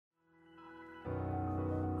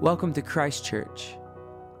Welcome to Christ Church.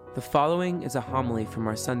 The following is a homily from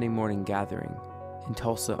our Sunday morning gathering in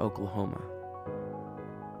Tulsa, Oklahoma.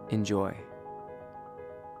 Enjoy.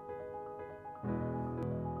 I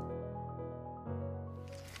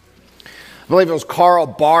believe it was Karl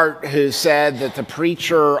Barth who said that the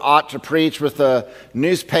preacher ought to preach with the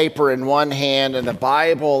newspaper in one hand and the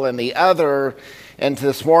Bible in the other. And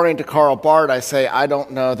this morning to Karl Barth, I say, I don't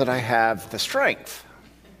know that I have the strength.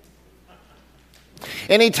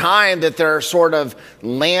 Anytime that there are sort of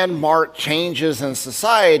landmark changes in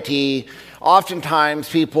society, oftentimes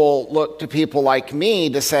people look to people like me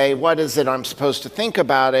to say, what is it I'm supposed to think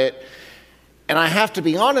about it? And I have to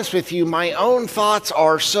be honest with you, my own thoughts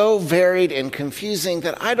are so varied and confusing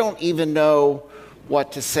that I don't even know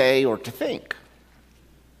what to say or to think.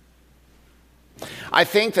 I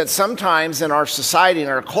think that sometimes in our society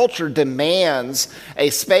and our culture demands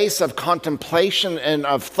a space of contemplation and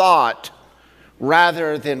of thought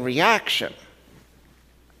rather than reaction.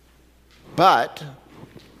 But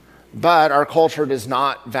our culture does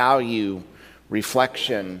not value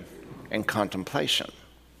reflection and contemplation.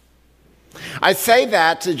 I say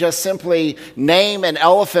that to just simply name an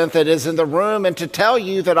elephant that is in the room and to tell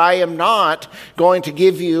you that I am not going to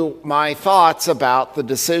give you my thoughts about the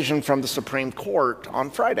decision from the Supreme Court on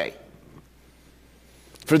Friday.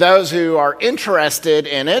 For those who are interested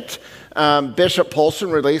in it, Bishop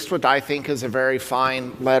Poulsen released what I think is a very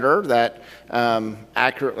fine letter that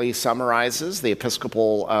accurately summarizes the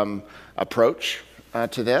Episcopal approach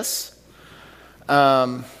to this.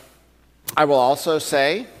 I will also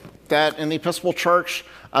say that in the Episcopal Church,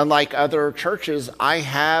 unlike other churches, I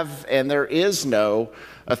have and there is no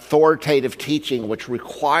authoritative teaching which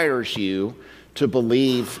requires you to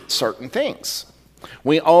believe certain things.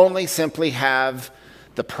 We only simply have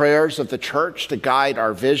the prayers of the church to guide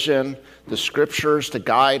our vision, the scriptures to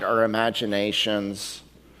guide our imaginations.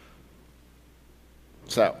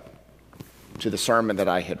 So, to the sermon that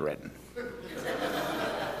I had written.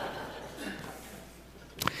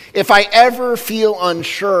 If I ever feel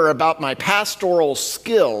unsure about my pastoral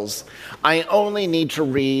skills, I only need to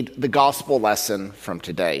read the gospel lesson from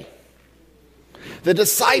today. The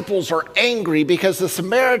disciples are angry because the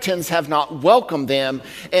Samaritans have not welcomed them,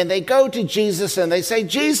 and they go to Jesus and they say,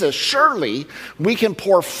 Jesus, surely we can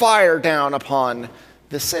pour fire down upon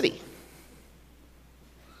the city.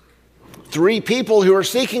 3 people who are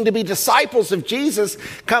seeking to be disciples of Jesus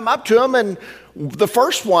come up to him, and the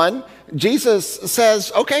first one, Jesus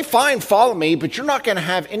says, okay, fine, follow me, but you're not going to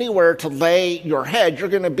have anywhere to lay your head. You're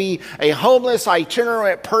going to be a homeless,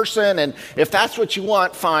 itinerant person, and if that's what you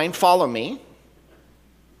want, fine, follow me.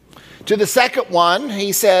 To the second one,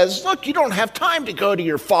 he says, look, you don't have time to go to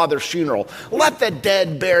your father's funeral. Let the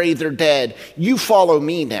dead bury their dead. You follow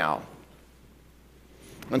me now.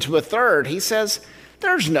 And to a third, he says,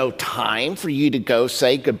 there's no time for you to go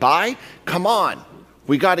say goodbye. Come on,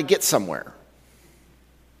 we got to get somewhere.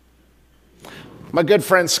 My good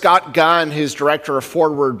friend Scott Gunn, who's director of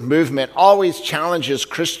Forward Movement, always challenges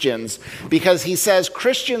Christians because he says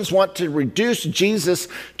Christians want to reduce Jesus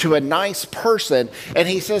to a nice person. And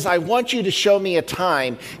he says, I want you to show me a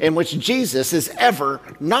time in which Jesus is ever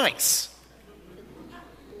nice.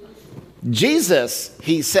 Jesus,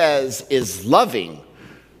 he says, is loving,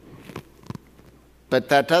 but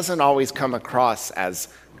that doesn't always come across as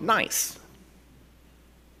nice.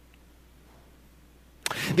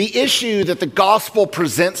 The issue that the gospel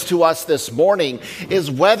presents to us this morning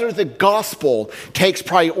is whether the gospel takes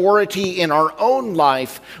priority in our own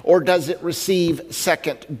life or does it receive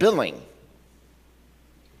second billing.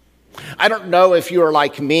 I don't know if you are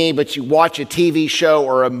like me, but you watch a TV show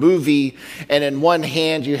or a movie and in one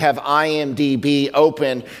hand you have IMDb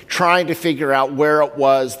open trying to figure out where it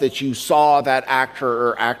was that you saw that actor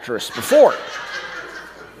or actress before.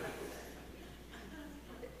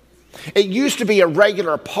 It used to be a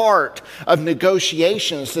regular part of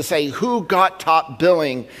negotiations to say who got top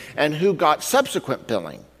billing and who got subsequent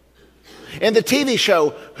billing. In the TV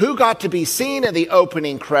show, who got to be seen in the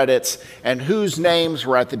opening credits and whose names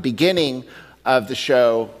were at the beginning of the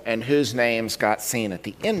show and whose names got seen at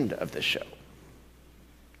the end of the show.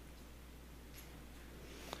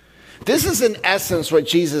 This is in essence what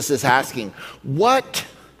Jesus is asking. What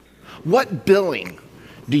billing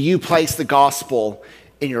do you place the gospel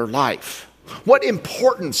in your life? What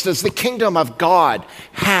importance does the kingdom of God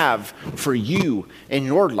have for you in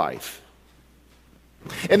your life?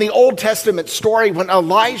 In the Old Testament story, when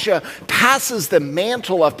Elijah passes the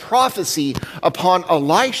mantle of prophecy upon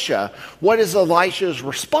Elisha, what is Elisha's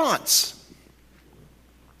response?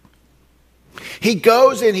 He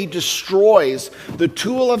goes and he destroys the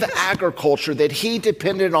tool of agriculture that he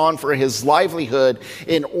depended on for his livelihood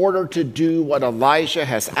in order to do what Elijah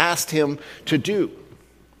has asked him to do.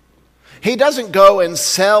 He doesn't go and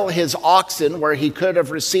sell his oxen where he could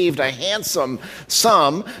have received a handsome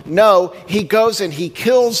sum. No, he goes and he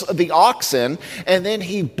kills the oxen and then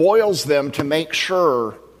he boils them to make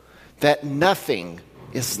sure that nothing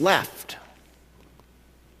is left.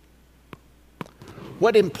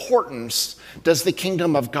 What importance does the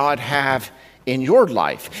kingdom of God have in your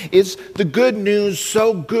life? Is the good news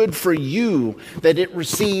so good for you that it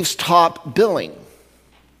receives top billing?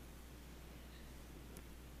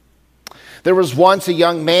 There was once a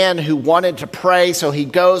young man who wanted to pray, so he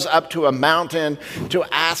goes up to a mountain to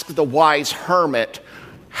ask the wise hermit,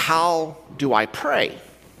 "How do I pray?"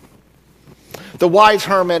 The wise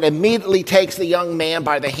hermit immediately takes the young man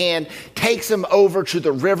by the hand, takes him over to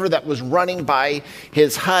the river that was running by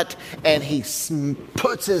his hut, and he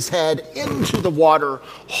puts his head into the water,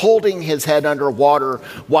 holding his head underwater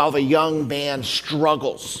while the young man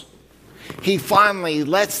struggles. He finally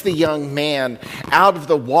lets the young man out of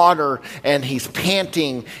the water, and he's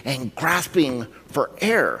panting and grasping for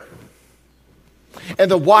air. And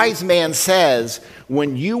the wise man says,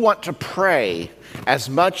 when you want to pray as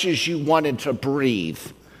much as you wanted to breathe,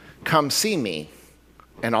 come see me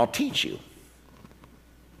and I'll teach you.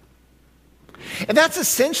 And that's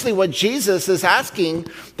essentially what Jesus is asking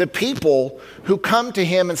the people who come to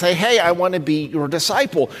him and say, hey, I want to be your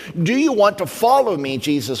disciple. Do you want to follow me?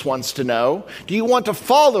 Jesus wants to know. Do you want to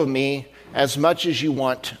follow me as much as you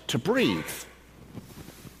want to breathe?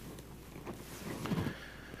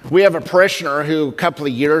 We have a parishioner who a couple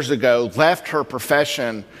of years ago left her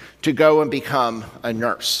profession to go and become a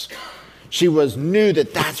nurse. She knew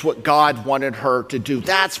that that's what God wanted her to do.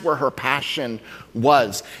 That's where her passion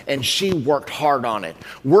was. And she worked hard on it,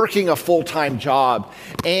 working a full-time job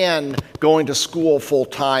and going to school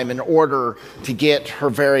full-time in order to get her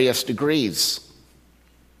various degrees.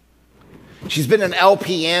 She's been an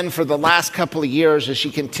LPN for the last couple of years as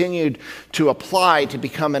she continued to apply to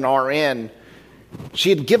become an RN. She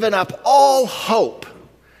had given up all hope.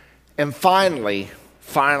 And finally,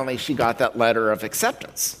 she got that letter of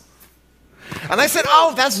acceptance. And I said,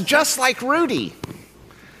 oh, that's just like Rudy.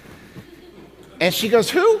 And she goes,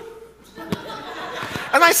 who?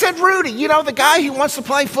 And I said, Rudy, you know, the guy who wants to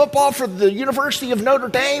play football for the University of Notre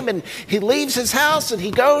Dame, and he leaves his house and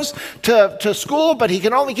he goes to school, but he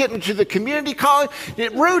can only get into the community college.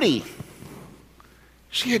 Rudy.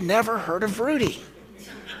 She had never heard of Rudy.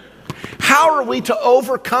 How are we to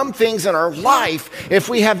overcome things in our life if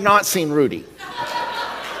we have not seen Rudy?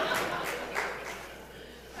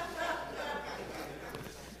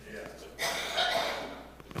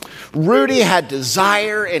 Rudy had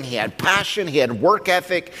desire and he had passion, he had work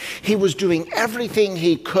ethic. He was doing everything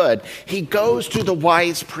he could. He goes to the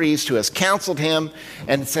wise priest who has counseled him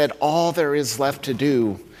and said, all there is left to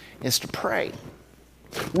do is to pray.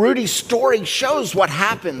 Rudy's story shows what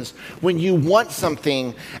happens when you want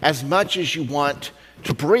something as much as you want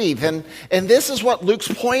to breathe. And this is what Luke's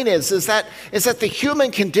point is that the human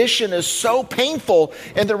condition is so painful,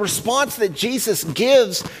 and the response that Jesus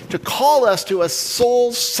gives to call us to a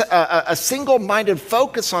single-minded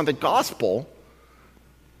focus on the gospel,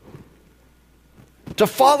 to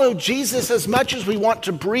follow Jesus as much as we want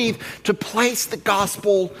to breathe, to place the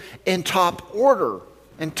gospel in top order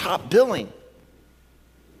and top billing.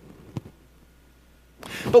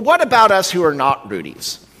 But what about us who are not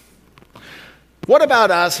Rudies? What about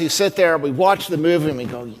us who sit there, we watch the movie and we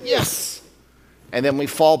go, yes, and then we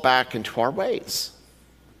fall back into our ways?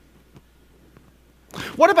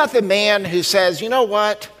 What about the man who says, you know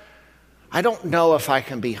what, I don't know if I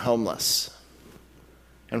can be homeless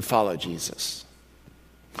and follow Jesus?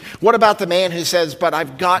 What about the man who says, but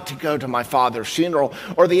I've got to go to my father's funeral?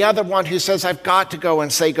 Or the other one who says, I've got to go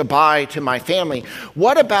and say goodbye to my family.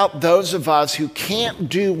 What about those of us who can't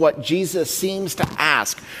do what Jesus seems to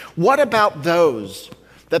ask? What about those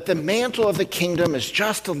that the mantle of the kingdom is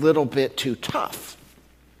just a little bit too tough?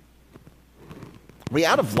 Are we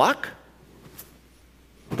out of luck?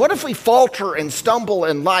 What if we falter and stumble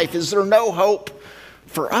in life? Is there no hope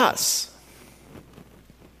for us?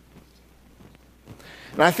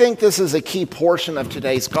 And I think this is a key portion of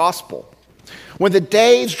today's gospel. When the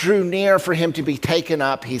days drew near for him to be taken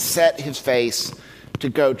up, he set his face to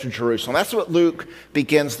go to Jerusalem. That's what Luke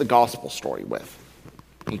begins the gospel story with.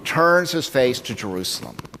 He turns his face to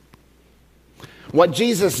Jerusalem. What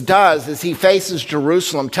Jesus does is he faces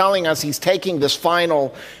Jerusalem, telling us he's taking this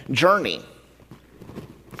final journey.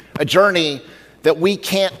 A journey that we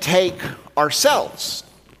can't take ourselves.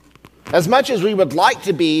 As much as we would like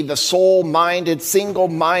to be the sole-minded,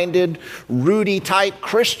 single-minded, Rudy-type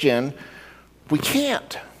Christian, we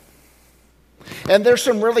can't. And there's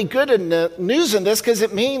some really good news in this because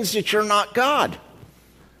it means that you're not God,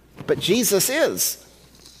 but Jesus is.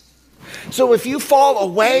 So if you fall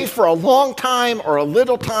away for a long time or a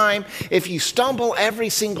little time, if you stumble every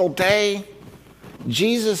single day,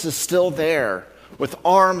 Jesus is still there with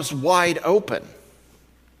arms wide open.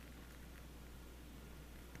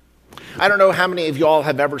 I don't know how many of y'all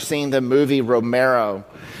have ever seen the movie Romero,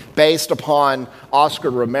 based upon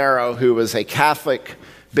Oscar Romero, who was a Catholic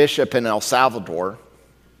bishop in El Salvador.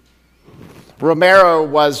 Romero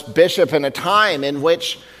was bishop in a time in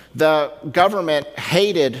which the government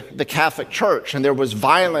hated the Catholic Church, and there was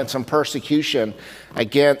violence and persecution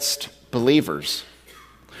against believers.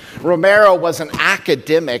 Romero was an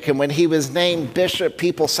academic, and when he was named bishop,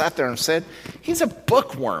 people sat there and said, he's a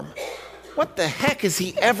bookworm. What the heck is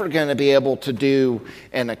he ever going to be able to do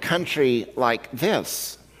in a country like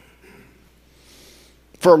this?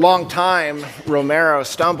 For a long time, Romero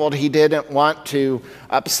stumbled. He didn't want to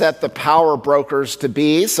upset the power brokers to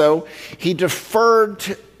be, so he deferred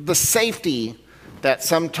to the safety that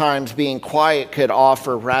sometimes being quiet could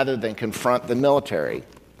offer rather than confront the military.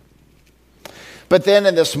 But then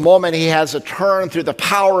in this moment, he has a turn through the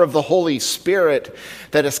power of the Holy Spirit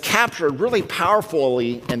that is captured really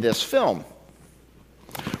powerfully in this film.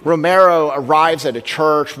 Romero arrives at a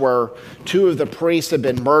church where two of the priests have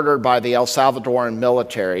been murdered by the El Salvadoran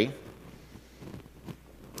military,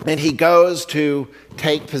 and he goes to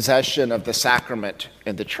take possession of the sacrament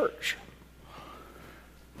in the church.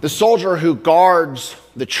 The soldier who guards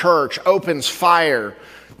the church opens fire,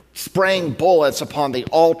 spraying bullets upon the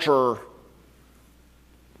altar,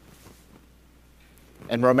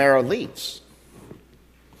 and Romero leaves.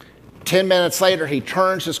 10 minutes later, he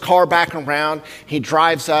turns his car back around, he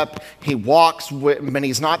drives up, he walks, and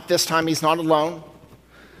he's not alone.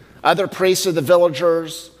 Other priests of the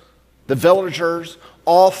villagers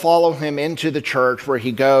all follow him into the church where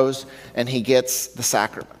he goes and he gets the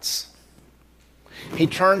sacraments. He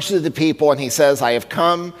turns to the people and he says, I have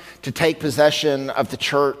come to take possession of the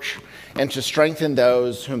church and to strengthen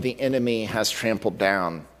those whom the enemy has trampled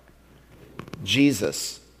down.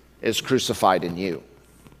 Jesus is crucified in you.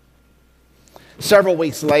 Several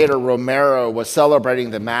weeks later, Romero was celebrating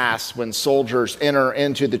the Mass when soldiers enter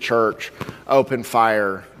into the church, open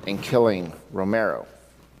fire, and killing Romero.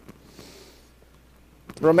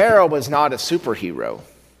 Romero was not a superhero.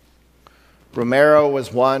 Romero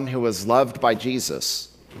was one who was loved by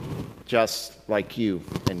Jesus, just like you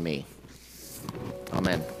and me.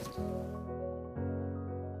 Amen.